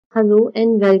Hello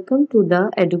and welcome to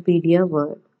the Edupedia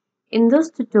world. In this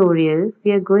tutorial,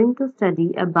 we are going to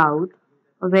study about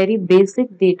a very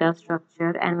basic data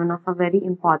structure and one of a very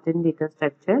important data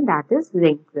structure, that is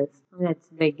linked list. Let's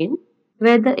begin.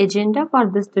 Where the agenda for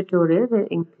this tutorial will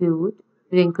include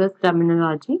linked list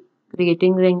terminology,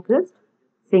 creating linked list,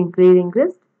 singly linked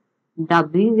list,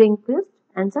 doubly linked list,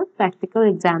 and some practical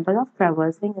example of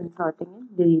traversing, inserting,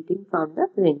 and deleting from the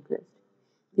linked list.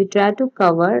 We try to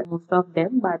cover most of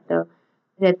them, but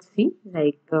let's see.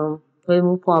 We'll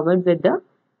move forward with the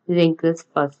linked list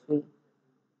firstly.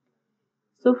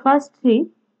 So, firstly,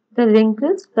 the linked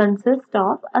list consists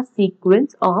of a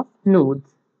sequence of nodes.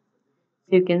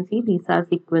 So, you can see these are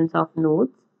sequence of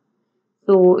nodes.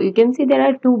 So, you can see there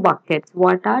are two buckets.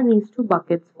 What are these two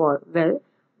buckets for? Well,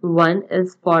 one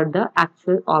is for the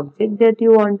actual object that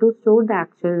you want to store the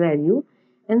actual value,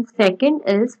 and second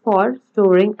is for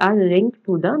storing a link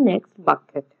to the next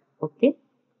bucket. Okay.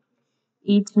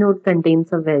 Each node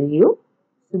contains a value.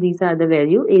 So these are the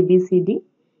value A, B, C, D,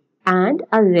 and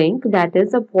a link, that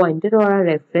is a pointer or a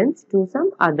reference to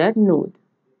some other node.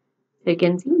 So you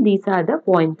can see these are the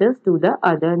pointers to the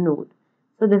other node.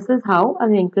 So this is how a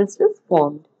linked list is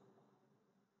formed.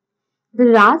 The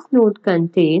last node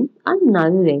contains a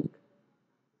null link.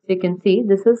 So you can see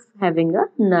this is having a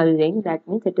null link, that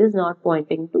means it is not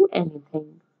pointing to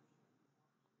anything.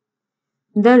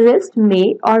 The list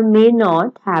may or may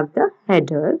not have the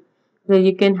header, where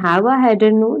you can have a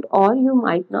header node or you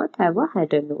might not have a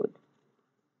header node.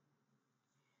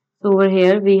 So over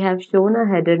here we have shown a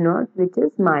header node, which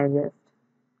is my list.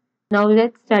 Now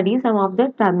let's study some of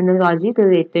the terminology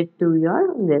related to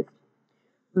your list.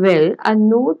 Well, a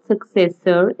node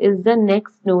successor is the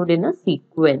next node in a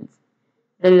sequence.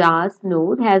 The last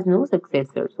node has no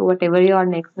successor. So whatever your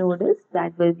next node is,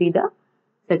 that will be the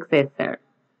successor.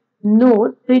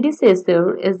 Node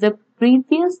predecessor is the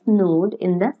previous node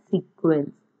in the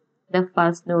sequence. The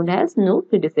first node has no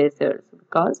predecessors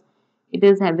because it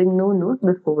is having no node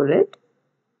before it.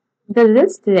 The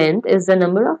list length is the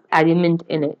number of elements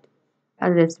in it. A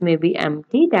list may be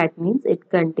empty, that means it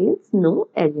contains no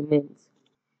elements.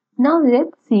 Now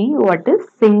let's see what is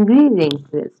singly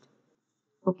linked list.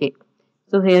 Okay,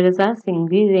 so here is our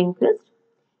singly linked list.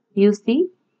 You see,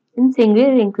 in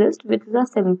single linked list, which is a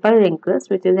simple linked list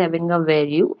which is having a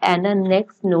value and a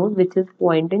next node which is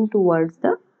pointing towards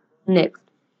the next.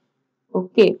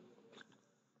 Okay,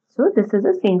 so this is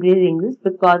a single linked list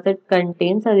because it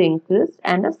contains a linked list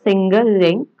and a single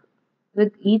link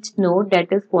with each node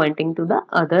that is pointing to the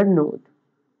other node.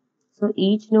 So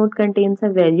each node contains a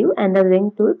value and a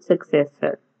link to its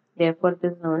successor. Therefore, it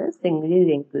is known as singly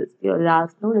linked list. Your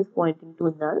last node is pointing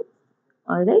to null.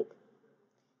 Alright.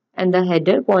 And the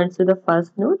header points to the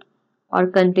first node or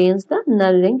contains the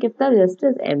null link if the list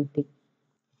is empty.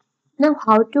 Now,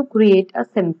 how to create a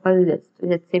simple list?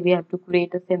 Let's say we have to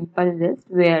create a simple list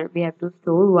where we have to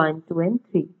store 1, 2, and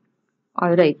 3.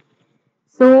 Alright.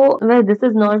 So, well, this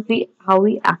is not how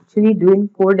we actually do in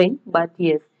coding, but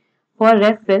yes, for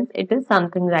reference, it is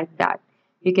something like that.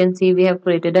 You can see we have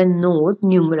created a node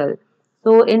numeral.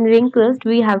 So, in linked list,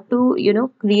 we have to,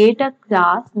 create a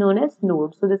class known as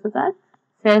node. So, this is our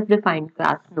self-defined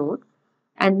class node,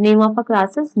 and name of a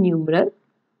class is numeral.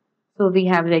 So we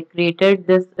have created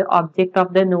this object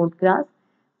of the node class,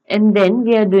 and then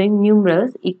we are doing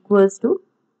numerals equals to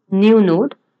new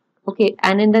node. Okay,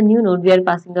 and in the new node we are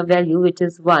passing a value which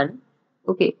is 1.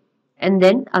 Okay, and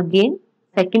then again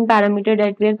second parameter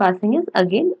that we are passing is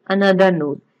again another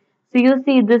node. So you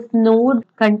see this node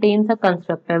contains a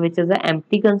constructor which is an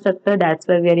empty constructor, that's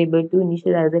why we are able to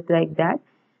initialize it like that,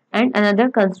 and another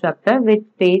constructor which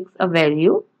takes a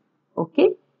value, okay,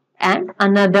 and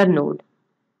another node.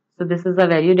 So this is the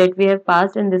value that we have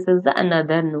passed and this is the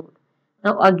another node.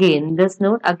 Now again, this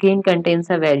node again contains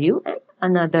a value and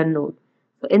another node.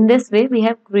 So in this way, we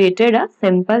have created a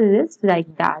simple list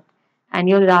like that. And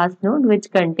your last node which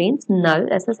contains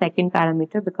null as a second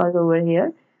parameter, because over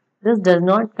here, this does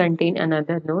not contain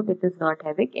another node. It is not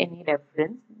having any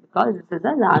reference because this is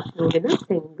the last node in a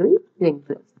single linked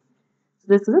list. So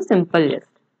this is a simple list.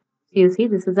 So you see,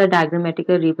 this is a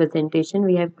diagrammatical representation.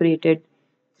 We have created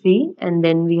 3 and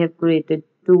then we have created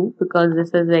 2 because this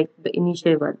is like the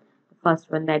initial one, the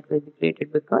first one that will be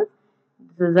created because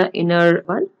this is the inner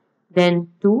one, then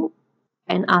 2,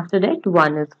 and after that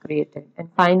 1 is created, and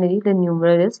finally the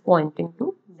numeral is pointing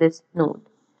to this node.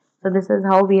 So this is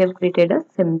how we have created a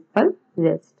simple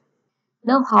list.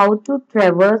 Now how to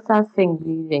traverse a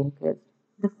singly linked list.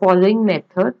 The following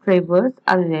method traverse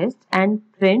a list and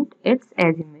print its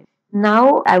element.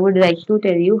 Now I would like to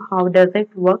tell you how does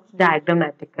it work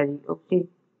diagrammatically. Okay.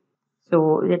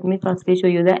 So let me firstly show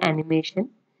you the animation.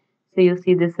 So you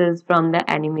see this is from the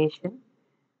animation.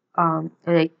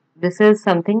 Like this is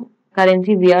something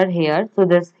currently we are here. So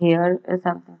this here is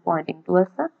something pointing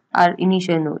towards our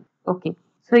initial node. Okay.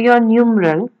 So your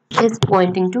numeral is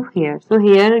pointing to here. So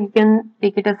here you can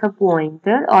take it as a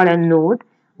pointer or a node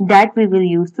that we will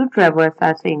use to traverse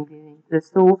our string.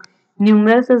 So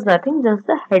numerals is nothing, just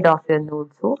the head of your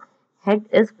node. So head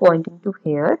is pointing to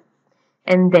here,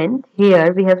 and then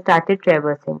here we have started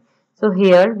traversing. So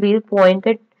here we'll point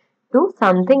it to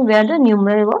something where the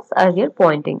numeral was earlier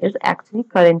pointing, is actually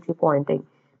currently pointing.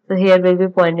 So here we'll be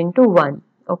pointing to 1.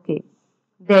 Okay.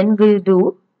 Then we'll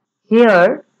do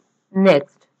here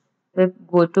next. We'll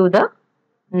go to the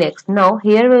next. Now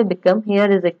here will become here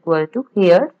is equal to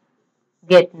here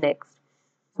get next.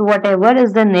 So whatever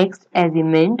is the next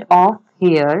element of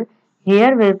here,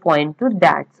 here will point to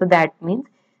that. So that means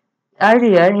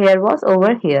earlier here was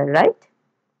over here, right?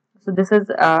 So this is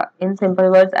in simple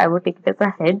words I would take it as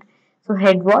a head. So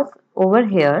head was over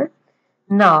here.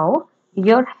 Now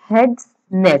your head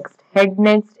next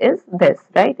is this,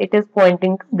 right? It is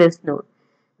pointing to this node.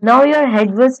 Now your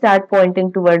head will start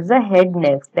pointing towards the head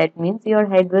next. That means your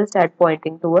head will start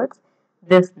pointing towards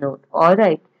this node.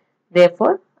 Alright.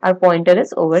 Therefore our pointer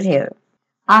is over here.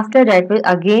 After that we'll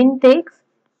again take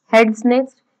heads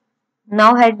next.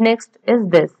 Now head next is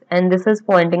this, and this is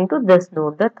pointing to this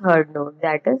node, the third node,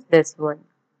 that is this one.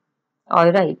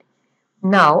 Alright.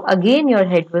 Now again your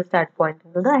head will start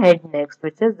pointing to the head next,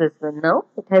 which is this one. Now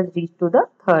it has reached to the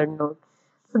third node.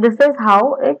 So this is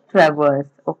how it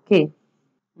traverses. Okay.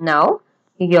 Now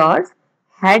your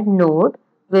head node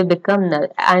will become null,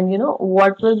 and you know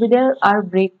what will be there? Our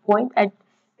breakpoint, at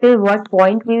till what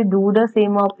point we do the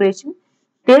same operation,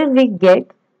 till we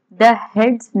get the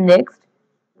heads next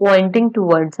pointing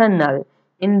towards a null.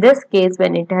 In this case,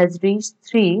 when it has reached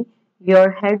 3,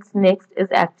 your heads next is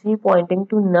actually pointing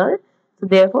to null. So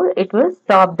therefore, it will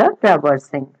stop the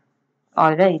traversing.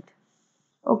 Alright.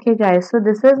 Okay guys, so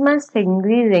this is my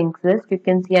singly linked list. You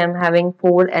can see I'm having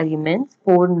 4 elements,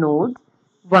 4 nodes,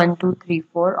 1, 2, 3,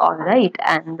 4, alright,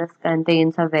 and this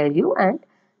contains a value and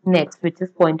next, which is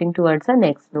pointing towards the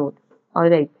next node.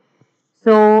 Alright,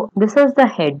 so this is the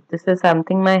head. This is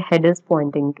something my head is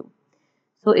pointing to.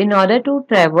 So in order to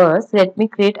traverse, let me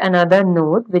create another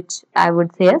node, which I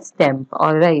would say a temp.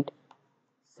 Alright,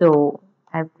 so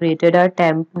I've created a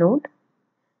temp node.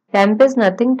 Temp is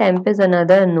nothing, temp is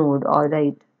another node,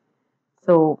 alright.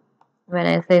 So when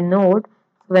I say node,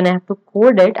 when I have to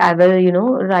code it, I will,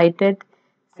 write it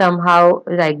somehow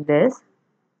like this.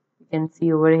 You can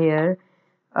see over here,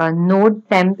 node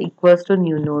temp equals to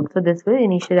new node. So this will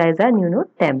initialize a new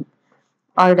node temp.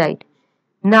 Alright.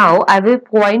 Now I will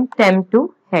point temp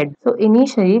to head. So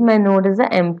initially my node is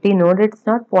an empty node. It's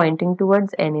not pointing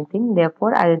towards anything.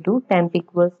 Therefore I will do temp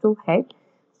equals to head,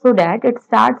 so that it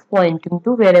starts pointing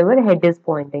to wherever head is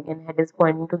pointing, and head is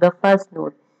pointing to the first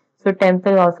node. So temp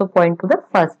will also point to the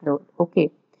first node. Okay.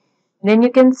 Then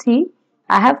you can see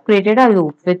I have created a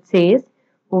loop which says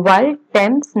while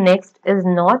temp's next is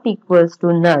not equals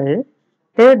to null,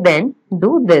 till then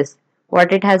do this.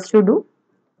 What it has to do?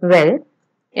 Well,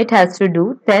 it has to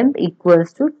do temp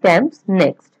equals to temp's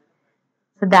next.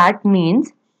 So that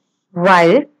means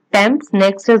while temp's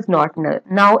next is not null.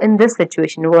 Now in this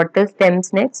situation, what is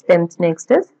temp's next? Temp's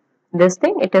next is this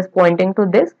thing. It is pointing to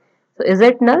this. So is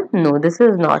it null? No, this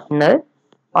is not null.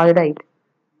 Alright.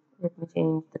 Let me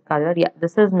change the color. Yeah,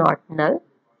 this is not null.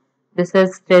 This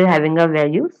is still having a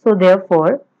value. So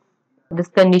therefore, this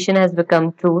condition has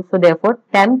become true. So therefore,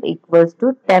 temp equals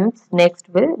to temp's next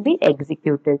will be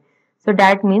executed. So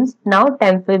that means now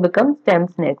temp will become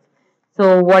temp's next.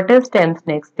 So what is temp's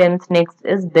next? Temp's next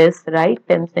is this, right?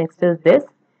 Temp's next is this.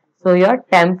 So your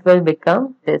temp will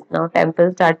become this. Now temp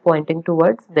will start pointing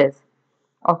towards this.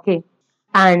 Okay.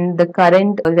 And the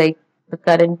current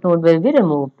node will be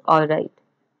removed. Alright.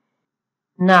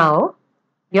 Now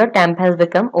your temp has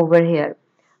become over here.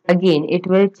 Again, it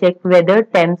will check whether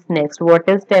temp's next. What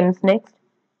is temp's next?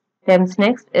 Temp's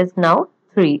next is now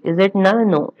 3. Is it null?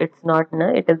 No, it's not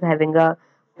null. It is having a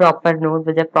proper node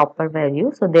with a proper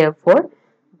value. So therefore,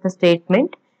 the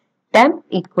statement temp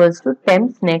equals to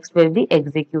temp's next will be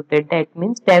executed. That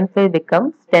means temp will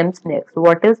become temp's next.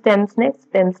 What is temp's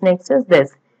next? Temp's next is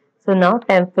this. So now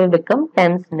temp will become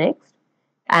temp's next,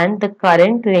 and the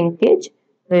current linkage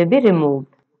will be removed.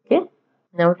 Okay.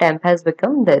 Now temp has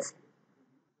become this.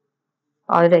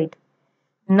 Alright.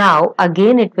 Now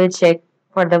again it will check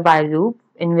for the while loop,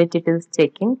 in which it is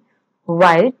checking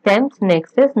while temp's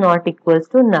next is not equals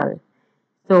to null.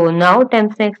 So now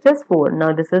temp's next is 4.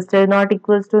 Now this is still not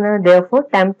equals to null. Therefore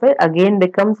temp will again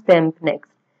becomes temp next.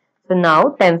 So now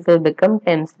temp will become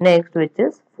temp's next, which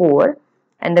is 4,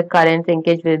 and the current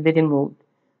linkage will be removed.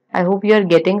 I hope you are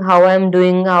getting how I'm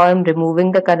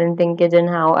removing the current linkage and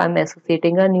how I'm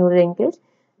associating a new linkage.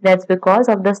 That's because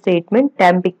of the statement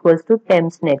temp equals to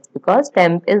temps next, because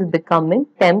temp is becoming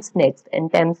temps next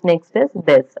and temps next is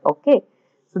this. Okay.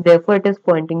 So therefore it is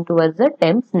pointing towards the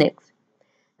temps next.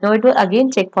 Now it will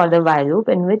again check for the while loop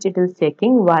in which it is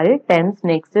checking while temps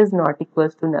next is not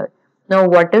equals to null. Now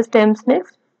what is temps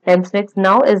next? Temps next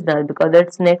now is null because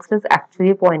its next is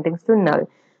actually pointing to null.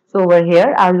 So over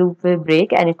here our loop will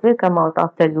break and it will come out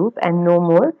of the loop and no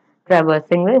more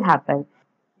traversing will happen.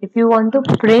 If you want to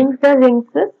print the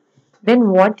linked list, then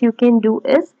what you can do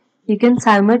is you can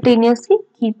simultaneously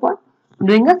keep on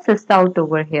doing a sysout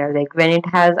over here. Like when it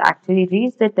has actually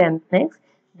reached the temp next,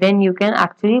 then you can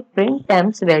actually print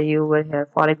temp's value over here.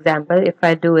 For example, if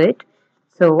I do it,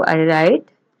 so I write,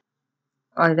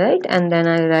 alright, and then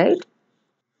I write.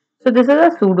 So this is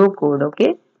a pseudo code,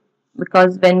 okay?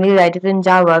 Because when we write it in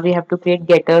Java, we have to create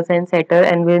getters and setter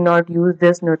and we'll not use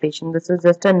this notation. This is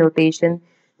just a notation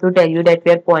to tell you that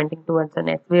we are pointing towards the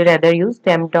next. We rather use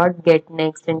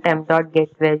temp.getNext and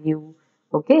temp.getValue,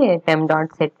 okay,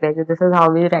 temp.setValue. This is how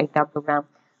we write our program.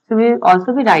 So we'll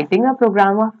also be writing a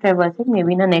program of traversing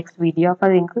maybe in the next video of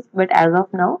our linked list, but as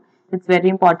of now, it's very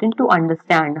important to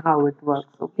understand how it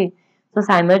works, okay. So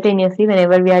simultaneously,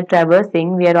 whenever we are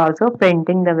traversing, we are also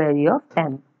printing the value of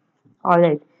temp.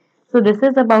 Alright. So this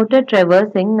is about the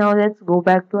traversing. Now let's go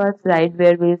back to our slide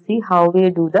where we'll see how we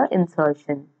do the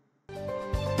insertion.